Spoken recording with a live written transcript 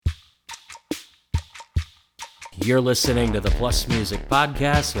You're listening to the Plus Music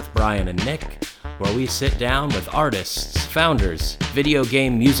Podcast with Brian and Nick, where we sit down with artists, founders, video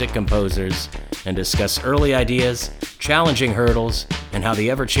game music composers, and discuss early ideas, challenging hurdles, and how the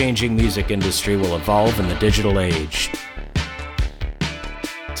ever-changing music industry will evolve in the digital age.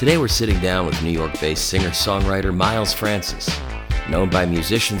 Today we're sitting down with New York-based singer-songwriter Miles Francis. Known by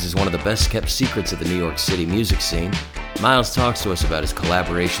musicians as one of the best-kept secrets of the New York City music scene, Miles talks to us about his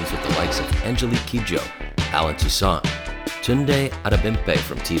collaborations with the likes of Angelique Kidjo, Alan Toussaint, Tunde Adebimpe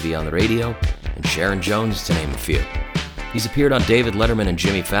from TV on the Radio, and Sharon Jones, to name a few. He's appeared on David Letterman and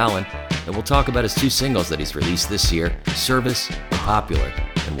Jimmy Fallon, and we'll talk about his two singles that he's released this year, Service and Popular,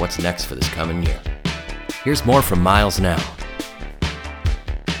 and what's next for this coming year. Here's more from Miles now.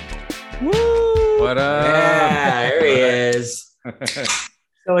 Woo! What up? Yeah, there he is.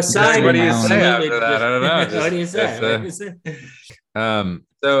 So aside, what do you say after that? I don't know. What do you say?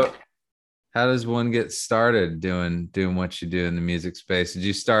 So how does one get started doing what you do in the music space? Did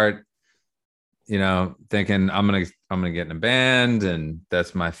you start, thinking I'm gonna get in a band and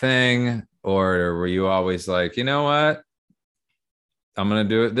that's my thing, or were you always like, you know what, I'm gonna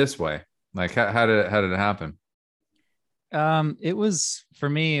do it this way? Like, how did it happen? It was, for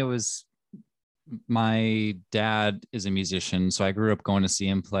me, it was, my dad is a musician, so I grew up going to see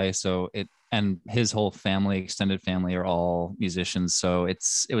him play. And his whole family, extended family, are all musicians. So it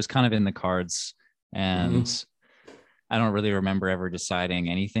was kind of in the cards, and I don't really remember ever deciding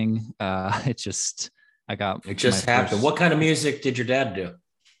anything. It just happened. What kind of music did your dad do?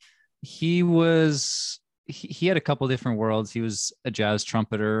 He had a couple different worlds. He was a jazz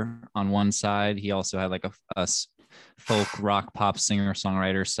trumpeter on one side. He also had like a folk rock pop singer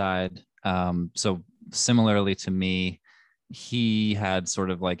songwriter side. So similarly to me, he had sort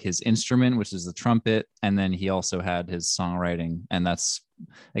of like his instrument, which is the trumpet, and then he also had his songwriting, and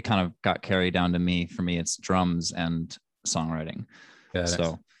it kind of got carried down to me. For me, it's drums and songwriting.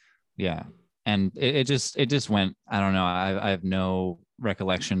 So yeah, and it just went, I don't know, I have no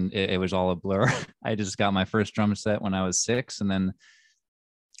recollection. It was all a blur. I just got my first drum set when I was 6, and then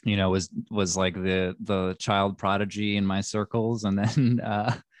was like the child prodigy in my circles, and then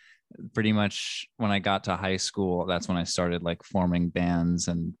pretty much when I got to high school, that's when I started like forming bands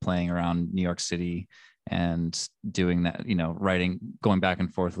and playing around New York City and doing that, writing, going back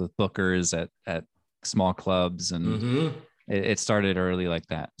and forth with bookers at small clubs, and it started early like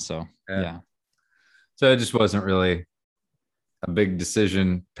that. So yeah. So it just wasn't really a big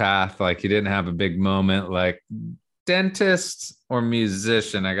decision path. Like, you didn't have a big moment like dentist or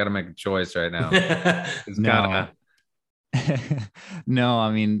musician. I got to make a choice right now. No,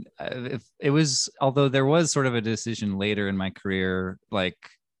 I mean, it was, although there was sort of a decision later in my career, like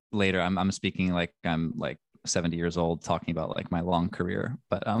later, I'm speaking like I'm like 70 years old talking about like my long career,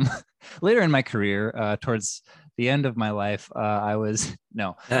 but later in my career, towards the end of my life, it was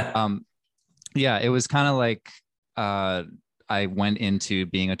kind of like I went into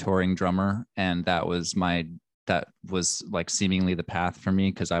being a touring drummer, and that was like seemingly the path for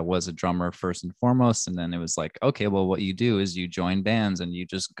me, because I was a drummer first and foremost. And then it was like, okay, well, what you do is you join bands and you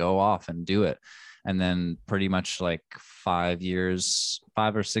just go off and do it. And then pretty much like 5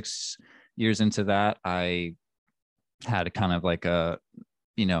 or 6 years into that, I had kind of like the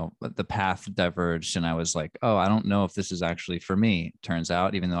path diverged, and I was like, oh, I don't know if this is actually for me. Turns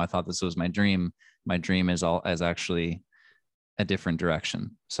out, even though I thought this was my dream is actually a different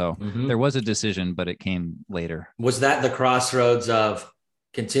direction. So there was a decision, but it came later. Was that the crossroads of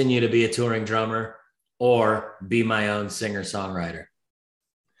continue to be a touring drummer or be my own singer-songwriter?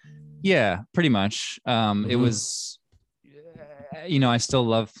 Yeah, pretty much. It was, I still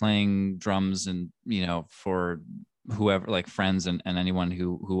love playing drums, and, for whoever, like friends and anyone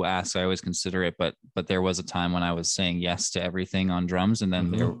who asks, I always consider it. But there was a time when I was saying yes to everything on drums. And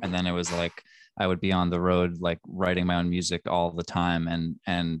then, then it was like, I would be on the road, like writing my own music all the time.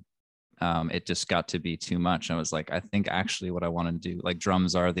 And it just got to be too much. I was like, I think actually what I want to do, like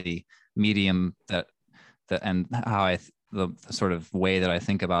drums are the medium and how the sort of way that I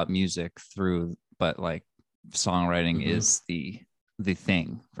think about music through, but like songwriting is the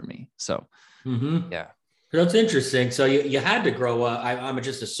thing for me. So yeah. That's interesting. So you had to grow up. I'm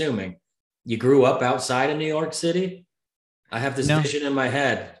just assuming you grew up outside of New York City. I have this vision in my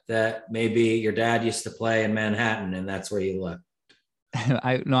head that maybe your dad used to play in Manhattan, and that's where you lived.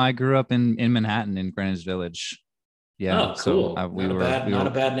 I grew up in Manhattan, in Greenwich Village. Yeah. Oh, cool. So not a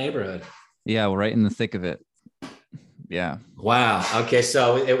bad neighborhood. Yeah, we're right in the thick of it. Yeah. Wow. Okay.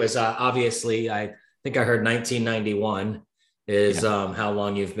 So it was obviously, I think I heard 1991 is how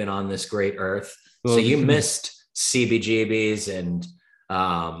long you've been on this great earth. So you missed CBGBs and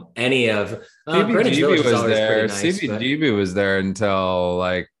Any of Greenwich CBGB Village is was always there. pretty nice. CBGB was there until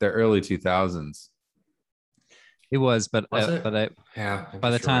like the early 2000s. It was, but Was it? but Yeah.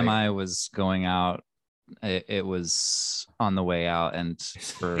 by the time I was going out, it was on the way out, and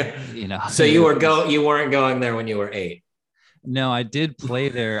for So you weren't going there when you were 8. No, I did play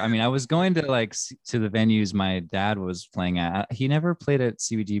there. I mean, I was going to to the venues my dad was playing at. He never played at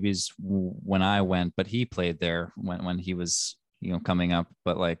CBGB's when I went, but he played there when he was, coming up.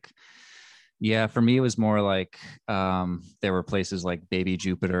 But yeah, for me, it was more like there were places like Baby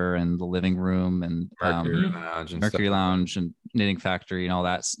Jupiter and the Living Room and Mercury Lounge and Knitting Factory and all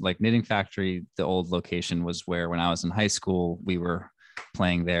that. Like Knitting Factory, the old location was where when I was in high school, we were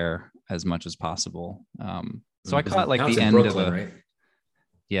playing there as much as possible. So I caught now the end Brooklyn, of right?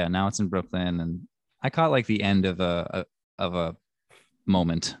 Yeah, now it's in Brooklyn, and I caught the end of a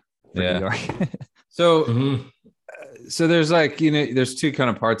moment for New York. So, so there's there's two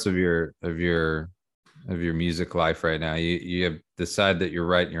kind of parts of your music life right now. You have the side that you're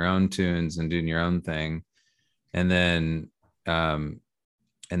writing your own tunes and doing your own thing, and then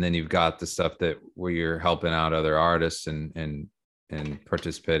you've got the stuff where you're helping out other artists and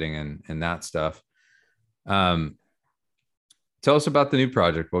participating in that stuff. Tell us about the new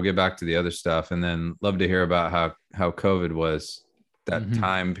project. We'll get back to the other stuff, and then love to hear about how COVID was that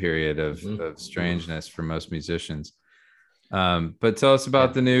time period of strangeness for most musicians. But tell us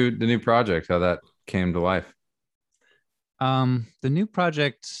about the new project, how that came to life. The new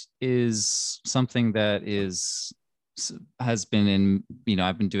project is something that has been in,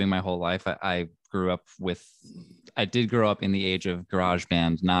 I've been doing my whole life. I did grow up in the age of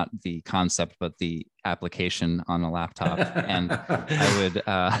GarageBand, not the concept, but the application on a laptop. And I would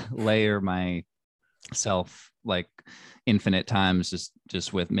layer myself infinite times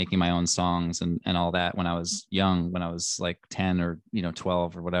just with making my own songs and all that when I was young, when I was 10 or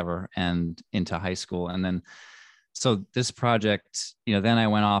 12 or whatever, and into high school. And then so this project, then I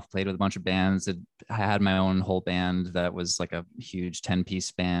went off, played with a bunch of bands. I had my own whole band that was a huge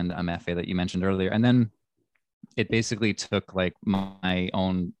 10-piece band, MFA, that you mentioned earlier. And then it basically took my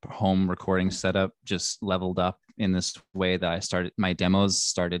own home recording setup, just leveled up in this way that my demos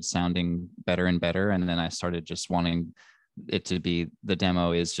started sounding better and better. And then I started just wanting it to be, the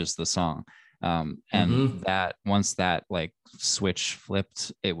demo is just the song. And that once that switch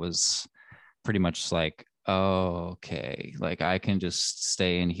flipped, it was pretty much oh, okay, I can just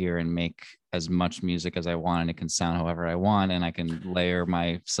stay in here and make as much music as I want, and it can sound however I want, and I can layer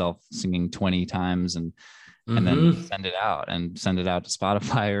myself singing 20 times and then send it out to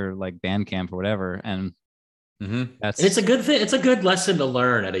Spotify or Bandcamp or whatever. And it's a good thing. It's a good lesson to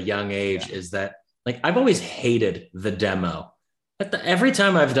learn at a young age, is that I've always hated the demo. Every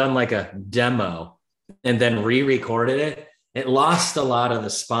time I've done a demo and then re-recorded it, it lost a lot of the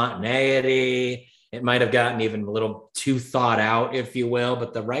spontaneity. It might have gotten even a little too thought out, if you will,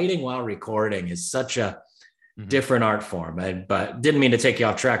 but the writing while recording is such a different art form. But didn't mean to take you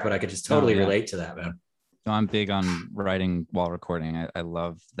off track, but I could just totally relate to that, man. No, I'm big on writing while recording. I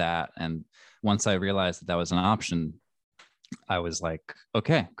love that. And once I realized that was an option, I was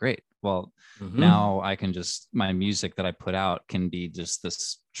okay, great. Well, now I can my music that I put out can be just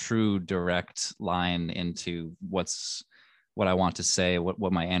this true direct line into what I want to say,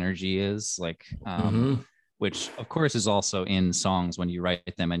 what my energy is which of course is also in songs when you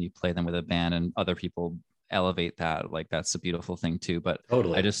write them and you play them with a band and other people elevate that. That's a beautiful thing too. But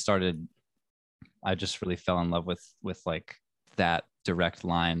totally. I just really fell in love with that direct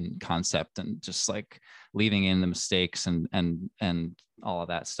line concept and just leaving in the mistakes and all of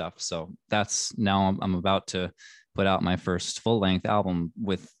that stuff. So that's now I'm about to put out my first full length album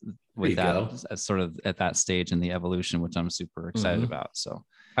with that as sort of at that stage in the evolution, which I'm super excited about. So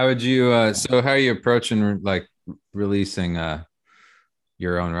how would you how are you approaching releasing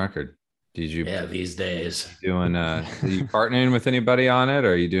your own record? Did you these days doing are you partnering with anybody on it,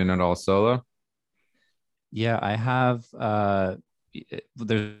 or are you doing it all solo? Yeah, I have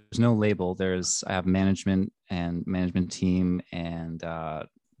there's no label. I have management team and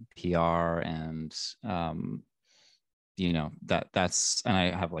PR and that's, and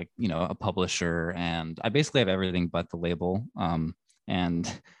I have a publisher, and I basically have everything but the label.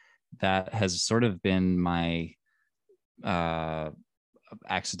 And that has sort of been my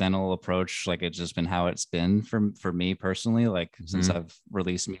accidental approach. It's just been how it's been for me personally. Since I've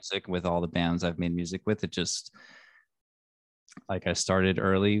released music with all the bands I've made music with, it just I started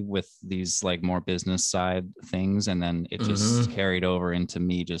early with these more business side things, and then it just carried over into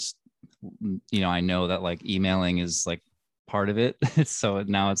me just I know that emailing is part of it. So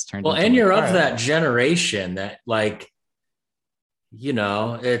now it's turned well, and you're of that generation that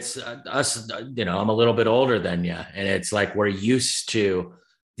it's us, I'm a little bit older than you. And it's like we're used to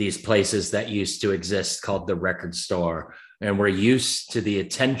these places that used to exist called the record store. And we're used to the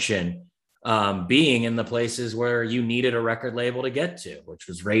attention being in the places where you needed a record label to get to, which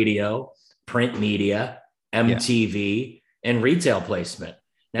was radio, print media, MTV, and retail placement.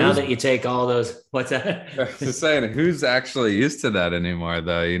 Now that you take all those, what's that? I was just saying, who's actually used to that anymore,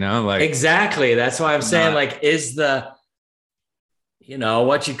 though? Like exactly. That's why I'm saying, like, is the,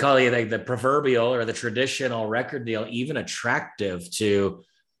 what you call it, like the proverbial or the traditional record deal even attractive to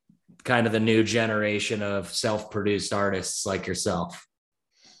kind of the new generation of self-produced artists like yourself?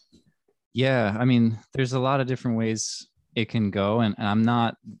 Yeah, I mean, there's a lot of different ways it can go, and I'm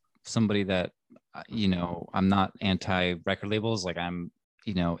not somebody that, I'm not anti record labels. Like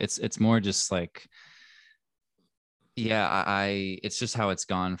it's more just like, it's just how it's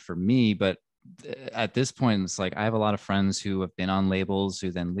gone for me. But at this point, it's like I have a lot of friends who have been on labels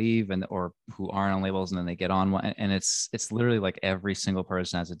who then leave, or who aren't on labels and then they get on one, and it's literally like every single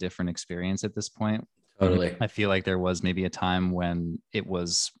person has a different experience at this point. Totally. I feel like there was maybe a time when it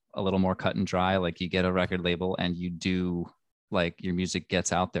was a little more cut and dry. Like you get a record label and you do, like, your music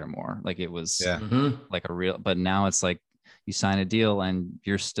gets out there more. Like it was like a real, but now it's like you sign a deal and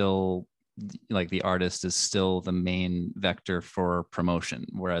you're still like, the artist is still the main vector for promotion,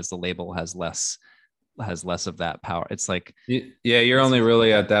 whereas the label has less of that power. It's like, you're only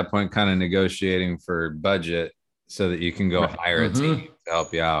really at that point kind of negotiating for budget so that you can go hire a team to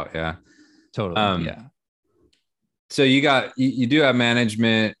help you out. Yeah, totally. So you do have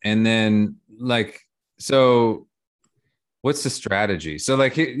management, and then so what's the strategy? So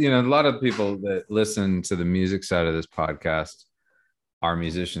a lot of people that listen to the music side of this podcast are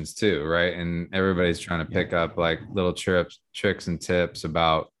musicians too, right? And everybody's trying to pick up like little tricks and tips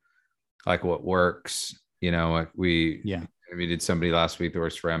about like what works. Like we did somebody last week that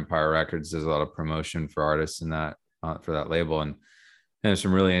works for Empire Records, does a lot of promotion for artists and that for that label, and there's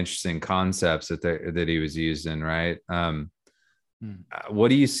some really interesting concepts that he was using, right? What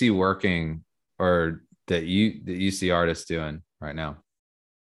do you see working, or that you see artists doing right now?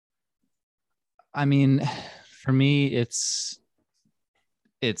 I mean, for me, it's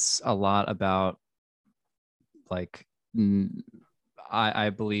a lot about like,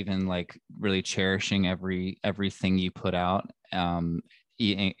 I believe in like really cherishing everything you put out,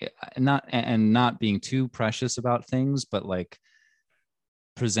 not being too precious about things, but like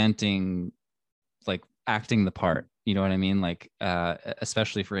presenting, like acting the part, you know what I mean? Like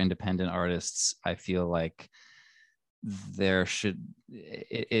especially for independent artists, I feel like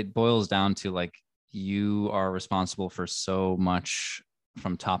it boils down to like, you are responsible for so much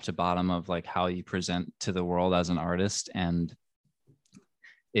from top to bottom of like how you present to the world as an artist, and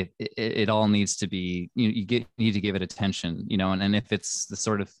it all needs to be, you need to give it attention, and if it's the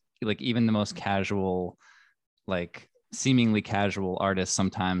sort of like, even the most casual, like seemingly casual artist,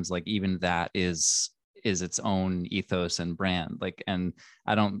 sometimes like even that is its own ethos and brand. Like, and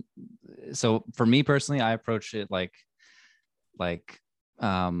so for me personally, I approach it like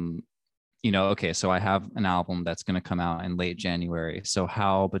okay, so I have an album that's going to come out in late January. So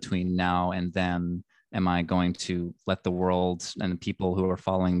how between now and then am I going to let the world and the people who are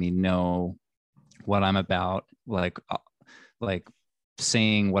following me know what I'm about, like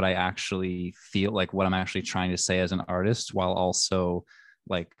saying what I actually feel, like what I'm actually trying to say as an artist, while also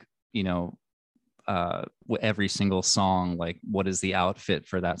like, every single song, like what is the outfit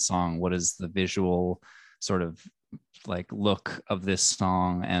for that song? What is the visual sort of like look of this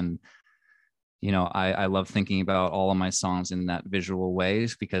song? And I love thinking about all of my songs in that visual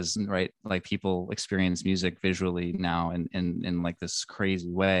ways, because right, like people experience music visually now in like this crazy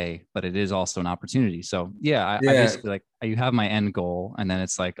way, but it is also an opportunity. So I basically, like, you have my end goal, and then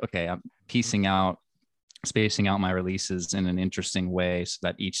it's like, okay, I'm spacing out my releases in an interesting way so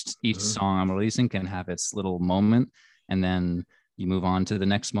that each song I'm releasing can have its little moment, and then you move on to the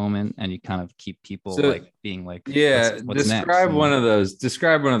next moment, and you kind of keep people like being like, what's describe next? one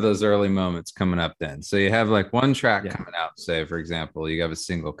of those early moments coming up then. So you have like one track coming out, say for example, you have a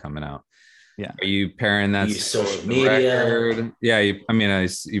single coming out. Are you pairing that social media record?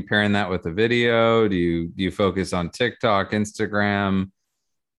 You pairing that with a video? Do you focus on TikTok, Instagram,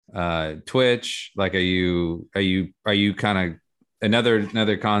 Twitch? Like, are you kind of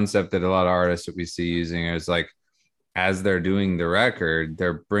another concept that a lot of artists that we see using is like, as they're doing the record,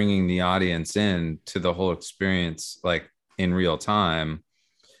 they're bringing the audience in to the whole experience, like in real time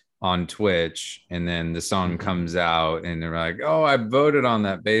on Twitch. And then the song comes out and they're like, oh, I voted on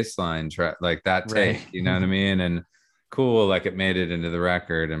that bass line track, like that take, you know what I mean? And cool, like it made it into the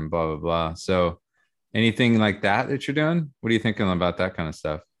record and blah, blah, blah. So Anything like that you're doing? What are you thinking about that kind of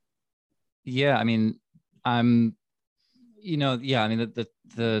stuff? Yeah, I mean, I'm, yeah, I mean,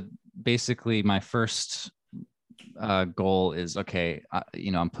 the basically my first goal is, okay,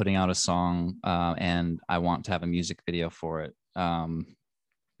 I'm putting out a song, and I want to have a music video for it.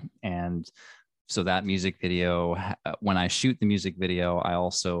 And so that music video, when I shoot the music video, I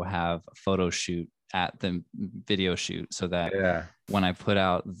also have a photo shoot at the video shoot, so that when I put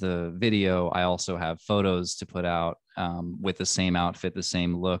out the video, I also have photos to put out, with the same outfit, the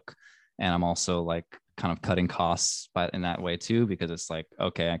same look. And I'm also like kind of cutting costs in that way too, because it's like,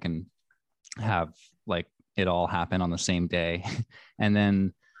 okay, I can have like it all happen on the same day. And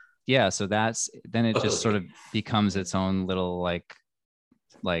then, yeah, so then it just sort of becomes its own little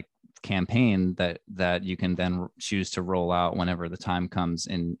like campaign that you can then choose to roll out whenever the time comes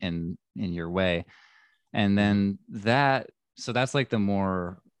in your way. And then so that's like the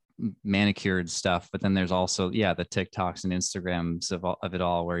more manicured stuff. But then there's also, the TikToks and Instagrams of it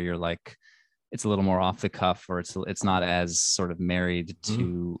all, where you're like, it's a little more off the cuff, or it's not as sort of married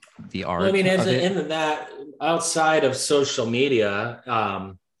to the art. Well, I mean, in that, outside of social media,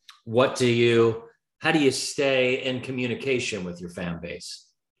 how do you stay in communication with your fan base?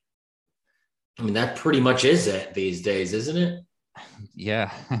 I mean, that pretty much is it these days, isn't it?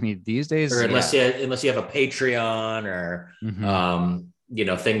 Yeah, I mean, these days, or unless you have a Patreon or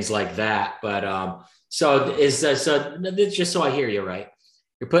things like that. But so just so I hear you right,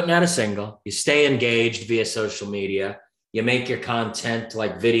 you're putting out a single, you stay engaged via social media, you make your content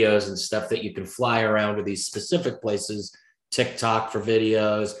like videos and stuff that you can fly around to these specific places, TikTok for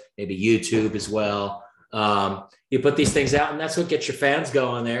videos, maybe YouTube as well. You put these things out, and that's what gets your fans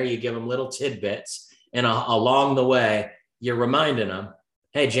going there. You give them little tidbits, and along the way, you're reminding them,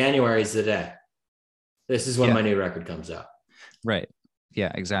 hey, January is the day. This is when my new record comes out. Right.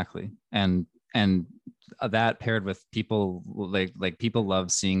 Yeah, exactly. And that paired with people, like people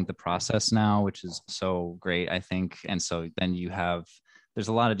love seeing the process now, which is so great, I think. And so then there's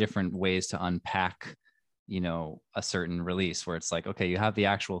a lot of different ways to unpack, a certain release, where it's like, okay, you have the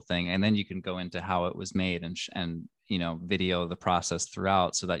actual thing, and then you can go into how it was made and video the process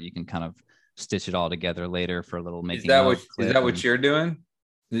throughout, so that you can kind of stitch it all together later for a little making. Is that what you're doing?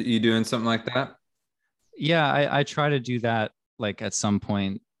 You doing something like that? Yeah, I try to do that, like at some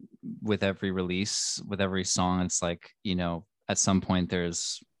point with every release, with every song. It's like, at some point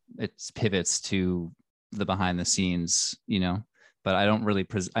it pivots to the behind the scenes, but I don't really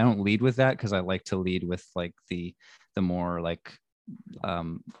I don't lead with that, because I like to lead with like the more like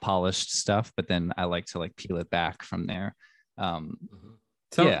polished stuff, but then I like to like peel it back from there.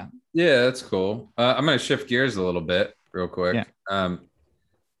 Yeah, that's cool. I'm going to shift gears a little bit real quick.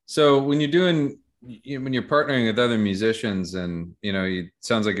 So when you're partnering with other musicians, and it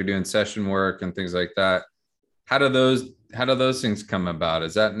sounds like you're doing session work and things like that, how do those things come about?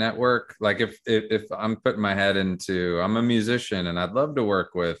 Is that network? Like if I'm putting my head into, I'm a musician and I'd love to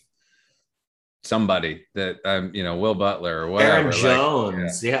work with somebody that Will Butler or whatever, Aaron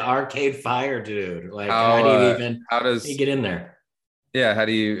Jones, Arcade Fire dude. Like how do you get in there? Yeah, how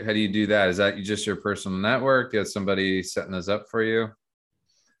do you do that? Is that just your personal network? Is somebody setting those up for you?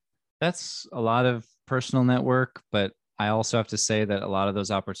 That's a lot of personal network, but I also have to say that a lot of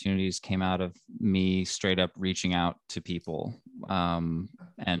those opportunities came out of me straight up reaching out to people, and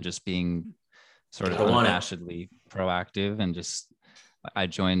just being sort of unabashedly proactive. And just,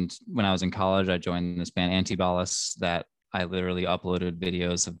 when I was in college, I joined this band Antibalas that I literally uploaded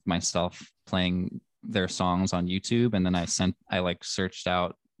videos of myself playing their songs on YouTube. And then I searched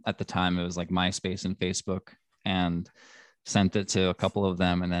out, at the time it was like MySpace and Facebook, and sent it to a couple of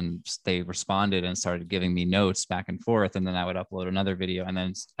them, and then they responded and started giving me notes back and forth. And then I would upload another video, and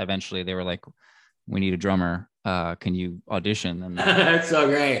then eventually they were like, we need a drummer, can you audition? And that's so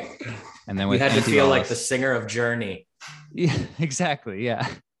great. And then we had to feel like the singer of Journey. Yeah, exactly. Yeah.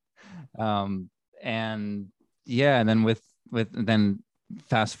 And then with then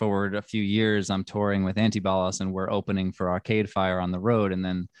fast forward a few years, I'm touring with Antibalas, and we're opening for Arcade Fire on the road. And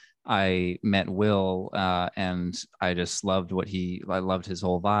then I met Will, and I just loved I loved his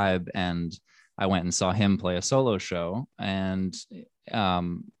whole vibe. And I went and saw him play a solo show, and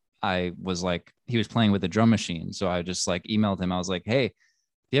I was like, he was playing with a drum machine. So I just like emailed him. I was like, hey, if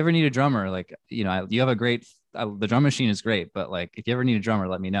you ever need a drummer, like, you have a great, the drum machine is great, but like, if you ever need a drummer,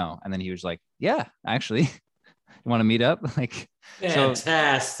 let me know. And then he was like, yeah, actually, you want to meet up? Like,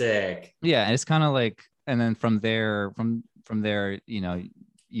 fantastic. So, yeah. And it's kind of like, and then from there,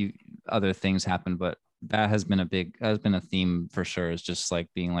 other things happen, but that has been a theme for sure. Is just like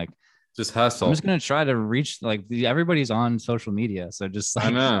being like, just hustle. I'm just going to try to reach, like, everybody's on social media. So just like, I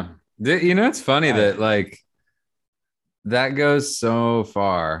know. You know, it's funny that like that goes so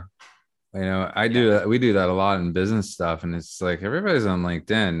far. You know, we do that a lot in business stuff. And it's like everybody's on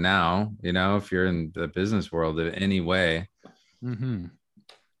LinkedIn now, you know, if you're in the business world in any way,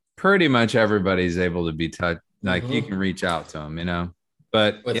 pretty much everybody's able to be touched. Like you can reach out to them, you know,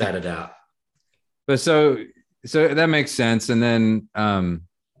 but without a doubt. But so that makes sense. And then I'm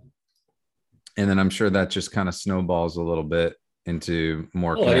sure that just kind of snowballs a little bit into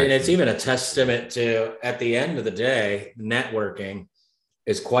more. And it's even a testament to, at the end of the day, networking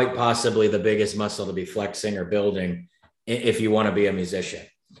is quite possibly the biggest muscle to be flexing or building if you want to be a musician,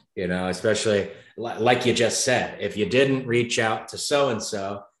 you know, especially like you just said, if you didn't reach out to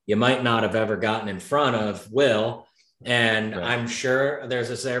so-and-so, you might not have ever gotten in front of Will. And right. I'm sure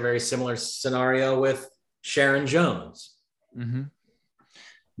there's a very similar scenario with Sharon Jones. Mm-hmm.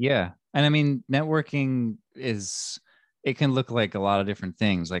 Yeah. And I mean, networking it can look like a lot of different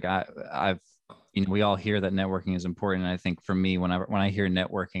things. Like I've, you know, we all hear that networking is important. And I think for me, when I hear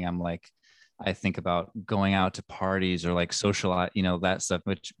networking, I think about going out to parties or like social, you know, that stuff,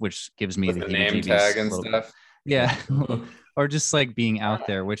 which gives me the name tag and stuff. Yeah. Or just like being out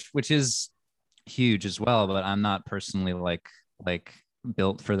there, which is huge as well. But I'm not personally like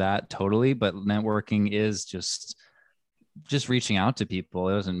built for that totally. But networking is just reaching out to people.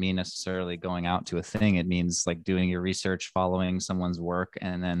 It doesn't mean necessarily going out to a thing. It means like doing your research, following someone's work,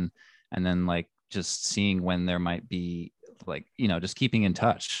 and then like just seeing when there might be like, you know, just keeping in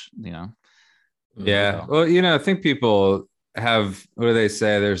touch, you know? Yeah. Well, you know, I think people have, what do they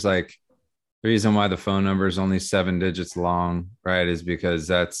say? There's like the reason why the phone number is only 7 digits long, right? Is because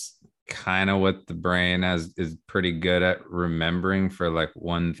that's kind of what the brain is pretty good at remembering for like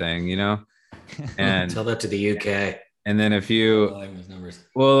one thing, you know? And tell that to the UK. And then if you,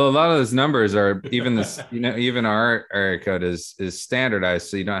 well, a lot of those numbers are even this, you know, even our area code is standardized,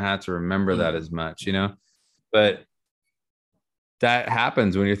 so you don't have to remember that as much, you know. But that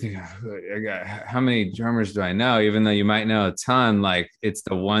happens when you're thinking, how many drummers do I know? Even though you might know a ton, like it's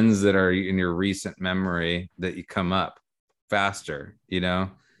the ones that are in your recent memory that you come up faster, you know.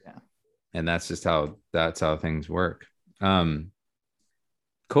 Yeah. And that's just how things work.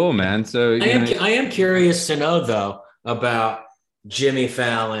 Cool, man. So I am curious to know though about Jimmy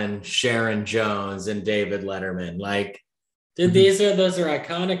Fallon, Sharon Jones, and David Letterman. Like, those are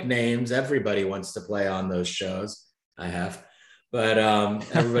iconic names. Everybody wants to play on those shows. I have, but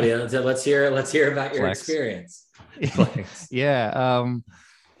everybody else, let's hear about your experience. Yeah.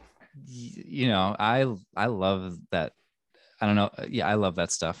 You know, I love that. I don't know. Yeah, I love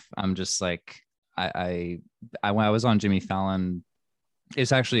that stuff. I'm just like, when I was on Jimmy Fallon,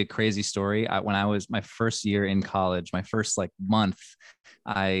 it's actually a crazy story. When I was my first year in college, my first like month,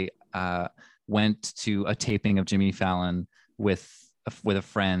 I went to a taping of Jimmy Fallon with a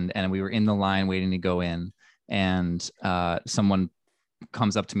friend, and we were in the line waiting to go in, and someone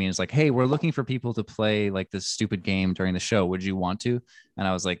comes up to me and is like, "Hey, we're looking for people to play like this stupid game during the show. Would you want to?" And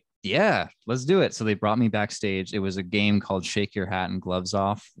I was like, "Yeah, let's do it." So they brought me backstage. It was a game called Shake Your Hat and Gloves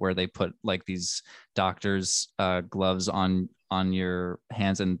Off, where they put like these doctors' gloves on your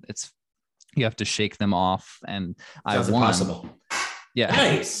hands, and you have to shake them off. And Sounds I won. Impossible. Yeah,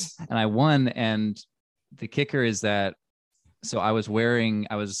 nice. And I won. And the kicker is that, so I was wearing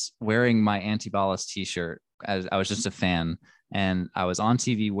my Antibalas t-shirt as I was just a fan, and I was on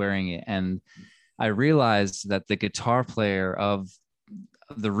TV wearing it, and I realized that the guitar player of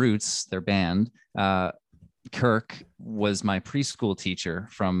the Roots, their band, Kirk, was my preschool teacher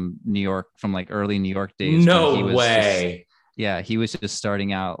from New York, from like early New York days. No way. He was just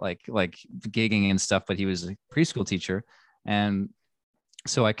starting out like gigging and stuff, but he was a preschool teacher. And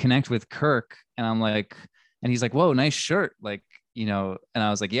so I connect with Kirk, and I'm like, and he's like, "Whoa, nice shirt." Like, you know, and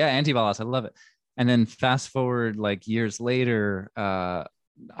I was like, "Yeah, Antibalas, I love it." And then fast forward like years later,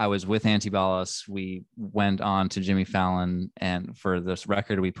 I was with Antibalas. We went on to Jimmy Fallon and for this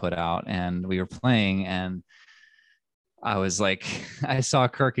record we put out, and we were playing, and I was like, I saw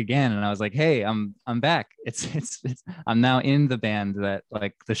Kirk again, and I was like, "Hey, I'm back. It's I'm now in the band that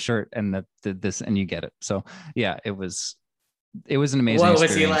like the shirt and this, and you get it." So yeah, it was an amazing What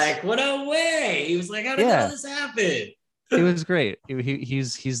experience. Was he like? What a way. He was like, "How did all this happen?" It was great.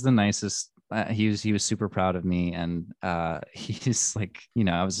 He's the nicest. He was super proud of me, and he's like, you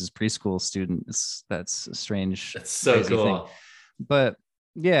know, I was his preschool student. That's a strange. That's so cool. Thing. But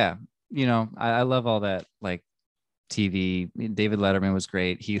yeah, you know, I love all that like TV. David Letterman was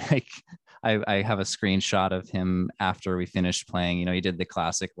great. He like, I have a screenshot of him after we finished playing. You know, he did the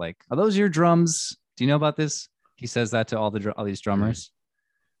classic like, "Are those your drums? Do you know about this?" He says that to all these drummers.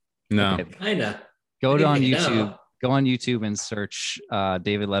 No, okay. Kinda. Go on YouTube. go on YouTube and search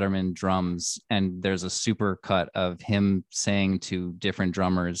David Letterman drums, and there's a super cut of him saying to different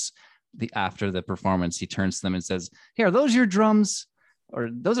drummers after the performance, he turns to them and says, "Here, are those your drums? Or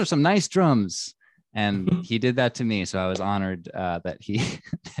those are some nice drums." And he did that to me, so I was honored that he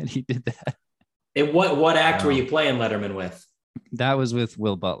that he did that. And what act were you playing Letterman with? That was with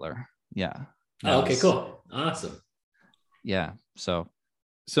Will Butler. Yeah. Oh, okay, cool, awesome. Yeah. So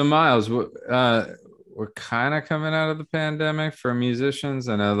Miles, we're kind of coming out of the pandemic for musicians.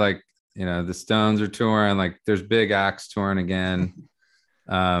 I know, like, you know, the Stones are touring, like there's big acts touring again.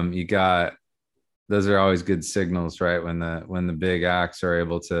 You got, those are always good signals, right? When the big acts are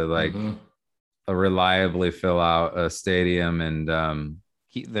able to like reliably fill out a stadium, and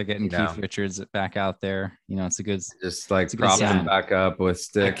they're getting Keith Richards back out there. You know, it's a good, just like prop them back up with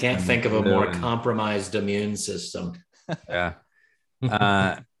sticks. I can't think of a more compromised immune system. Yeah.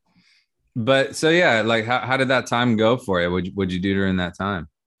 But so yeah, like how did that time go for you? What'd you do during that time?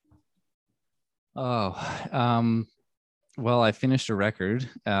 Well, I finished a record,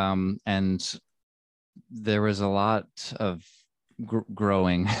 and there was a lot of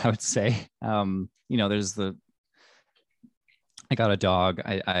growing, I would say. You know, I got a dog.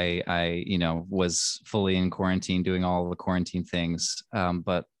 I you know, was fully in quarantine doing all the quarantine things.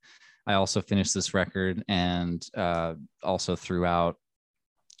 But I also finished this record, and also throughout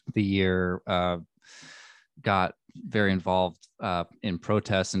the year got very involved in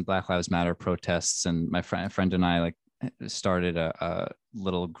protests and Black Lives Matter protests. And my friend and I like started a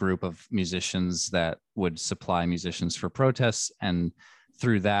little group of musicians that would supply musicians for protests. And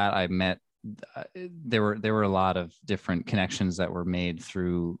through that, I met, there were a lot of different connections that were made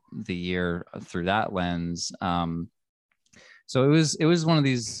through the year through that lens. So it was one of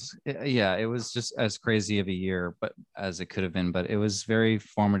these, yeah, it was just as crazy of a year, but as it could have been, but it was very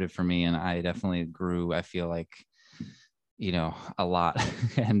formative for me. And I definitely grew, I feel like, you know, a lot.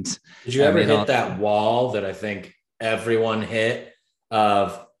 And did you ever hit that wall that I think everyone hit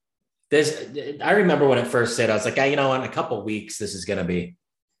of this? I remember when it first hit, I was like, you know, in a couple of weeks, this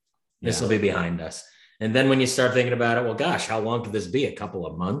will be behind us. And then when you start thinking about it, well, gosh, how long could this be? A couple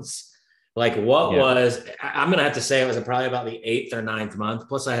of months? Like I'm going to have to say it was probably about the 8th or 9th month.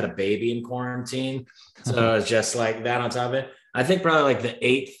 Plus I had a baby in quarantine. So it's just like that on top of it. I think probably like the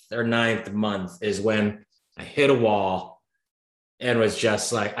 8th or 9th month is when I hit a wall and was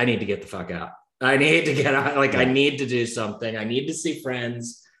just like, I need to get the fuck out. I need to get out. Like I need to do something. I need to see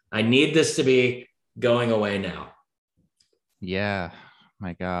friends. I need this to be going away now. Yeah.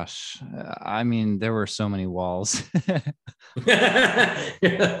 My gosh. I mean, there were so many walls. Yeah.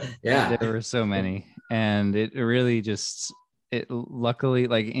 There were so many. And it really just, luckily,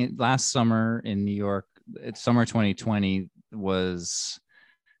 like last summer in New York, summer 2020 was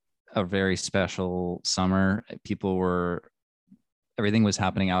a very special summer. Everything was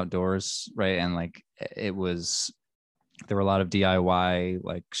happening outdoors, right? And like there were a lot of DIY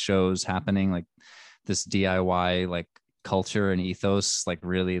like shows happening, like this DIY like culture and ethos like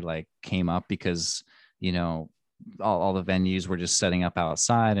really like came up because, you know, all the venues were just setting up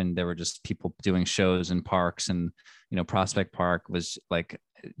outside, and there were just people doing shows in parks. And, you know, Prospect Park was like,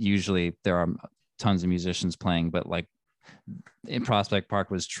 usually there are tons of musicians playing, but like in Prospect Park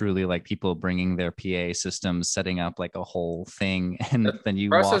was truly like people bringing their PA systems, setting up like a whole thing. And then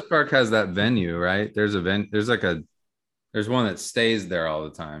Prospect Park has that venue, right? There's there's one that stays there all the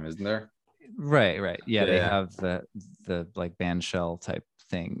time, isn't there? Right. Yeah, they have the like band shell type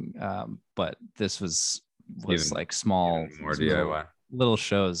thing. But this was even, like small, more DIY little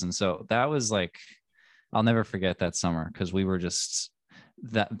shows. And so that was like, I'll never forget that summer, because we were just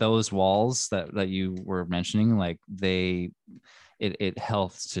those walls that you were mentioning, like it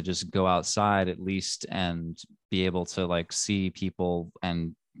helped to just go outside at least and be able to like see people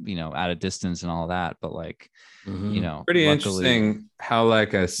and, you know, at a distance and all that. But like, you know, pretty interesting how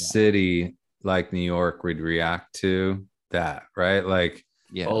like a city like New York would react to that, right? Like,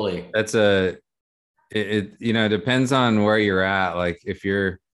 that's it you know, depends on where you're at. Like if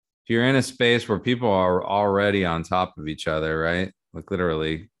you're in a space where people are already on top of each other, right? Like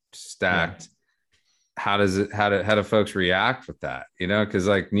literally stacked. How do folks react with that? You know, because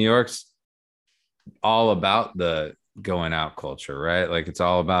like New York's all about the going out culture, right? Like it's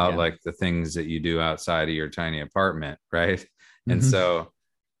all about like the things that you do outside of your tiny apartment, right? And so,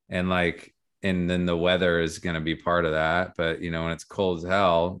 and then the weather is going to be part of that. But, you know, when it's cold as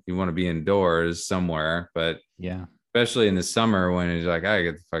hell, you want to be indoors somewhere. But especially in the summer when it's like, I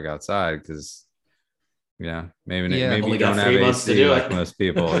get the fuck outside, because, you know, maybe you don't have AC like most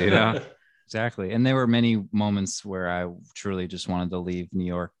people, you know? Exactly. And there were many moments where I truly just wanted to leave New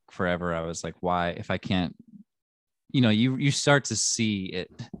York forever. I was like, why, if I can't you start to see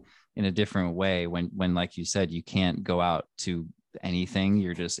it in a different way when like you said, you can't go out to anything.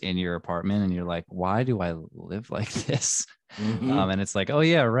 You're just in your apartment and you're like, why do I live like this? And it's like, oh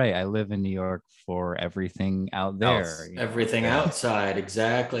yeah, right, I live in New York for everything out there, everything outside.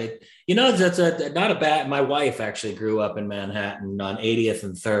 Exactly. That's not a bad. My wife actually grew up in Manhattan on 80th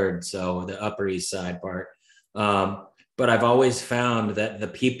and 3rd, so the Upper East Side part. But I've always found that the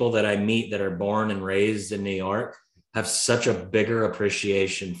people that I meet that are born and raised in New York have such a bigger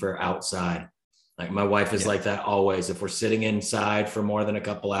appreciation for outside. Like my wife is like that always. If we're sitting inside for more than a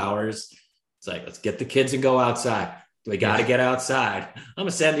couple hours, it's like, let's get the kids and go outside. We got to get outside. I'm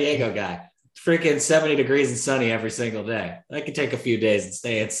a San Diego guy. It's freaking 70 degrees and sunny every single day. I could take a few days and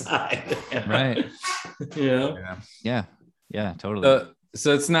stay inside. Right. Yeah, totally.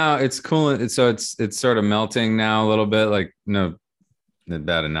 So it's cool. So it's sort of melting now a little bit. Like, no, the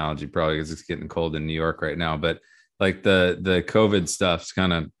bad analogy probably because it's getting cold in New York right now. But like the COVID stuff's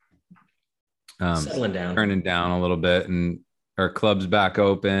kind of settling down, turning down a little bit, and are clubs back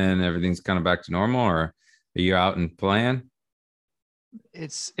open? Everything's kind of back to normal, or are you out and playing?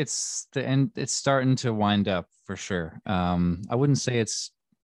 It's the end. It's starting to wind up for sure. I wouldn't say it's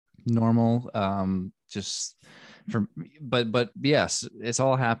normal. But yes, it's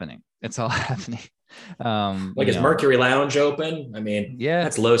all happening. It's all happening. Is Mercury Lounge open? I mean, yeah,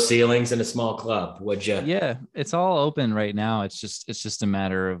 that's low ceilings in a small club. Would you? Yeah, it's all open right now. It's just a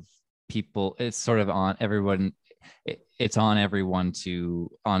matter of people. It's sort of on everyone. It's on everyone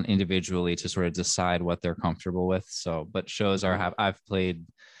on individually to sort of decide what they're comfortable with. So, but shows I've played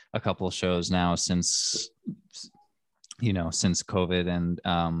a couple of shows now since COVID, and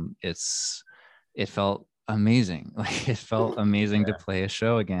it felt amazing. Like it felt amazing to play a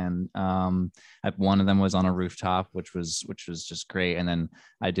show again. One of them was on a rooftop, which was just great. And then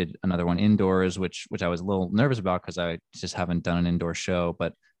I did another one indoors, which I was a little nervous about because I just haven't done an indoor show,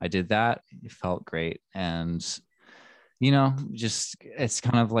 but I did that. It felt great. And just it's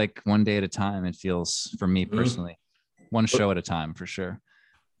kind of like one day at a time. It feels for me personally, one show at a time for sure.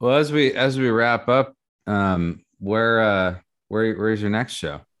 Well, as we wrap up, where's your next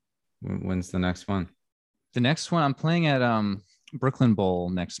show? When's the next one? The next one I'm playing at Brooklyn Bowl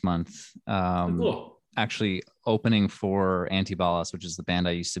next month. Cool. Actually opening for Antibalas, which is the band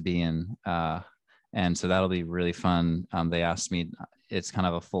I used to be in. And so that'll be really fun. They asked me, it's kind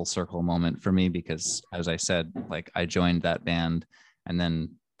of a full circle moment for me because, as I said, like I joined that band, and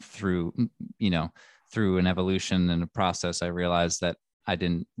then through an evolution and a process, I realized that I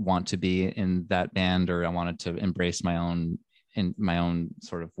didn't want to be in that band, or I wanted to embrace my own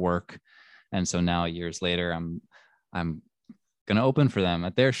sort of work. And so now years later, I'm going to open for them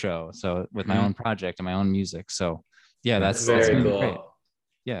at their show. So with my own project and my own music. So yeah, that's very cool. Great.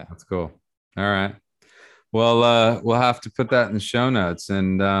 Yeah. That's cool. All right. Well, we'll have to put that in the show notes.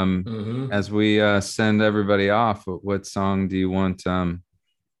 And as we send everybody off, what song do you want?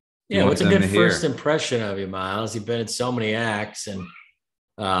 What's a good first impression of you, Miles? You've been in so many acts, and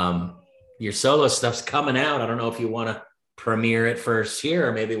your solo stuff's coming out. I don't know if you want to premiere it first here,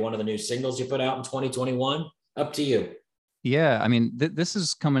 or maybe one of the new singles you put out in 2021. Up to you. Yeah, I mean, this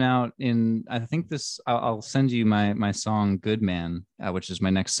is coming out in, I think I'll send you my song Good Man, which is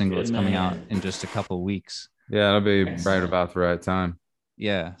my next single. It's coming out in just a couple of weeks. Yeah, it'll be right about the right time.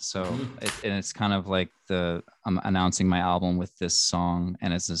 Yeah, so it's kind of like I'm announcing my album with this song,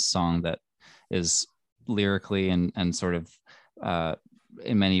 and it's a song that is lyrically and sort of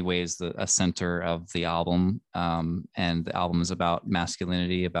in many ways a center of the album. And the album is about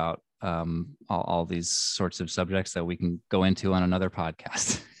masculinity, about all these sorts of subjects that we can go into on another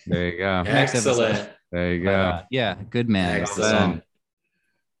podcast. There you go. Excellent. There you go. Yeah, Good Man. Excellent. The song.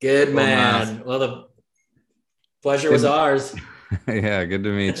 Good Man. Well, the pleasure was ours. Yeah, good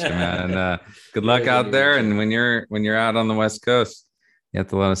to meet you, man. And good luck out there. And when you're out on the West Coast, you have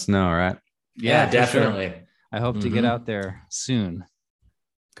to let us know, all right? Yeah, definitely. Sure. I hope to get out there soon.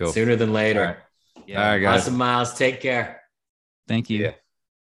 Cool. Sooner than later. All right, guys. Awesome, Miles. Take care. Thank you. Yeah.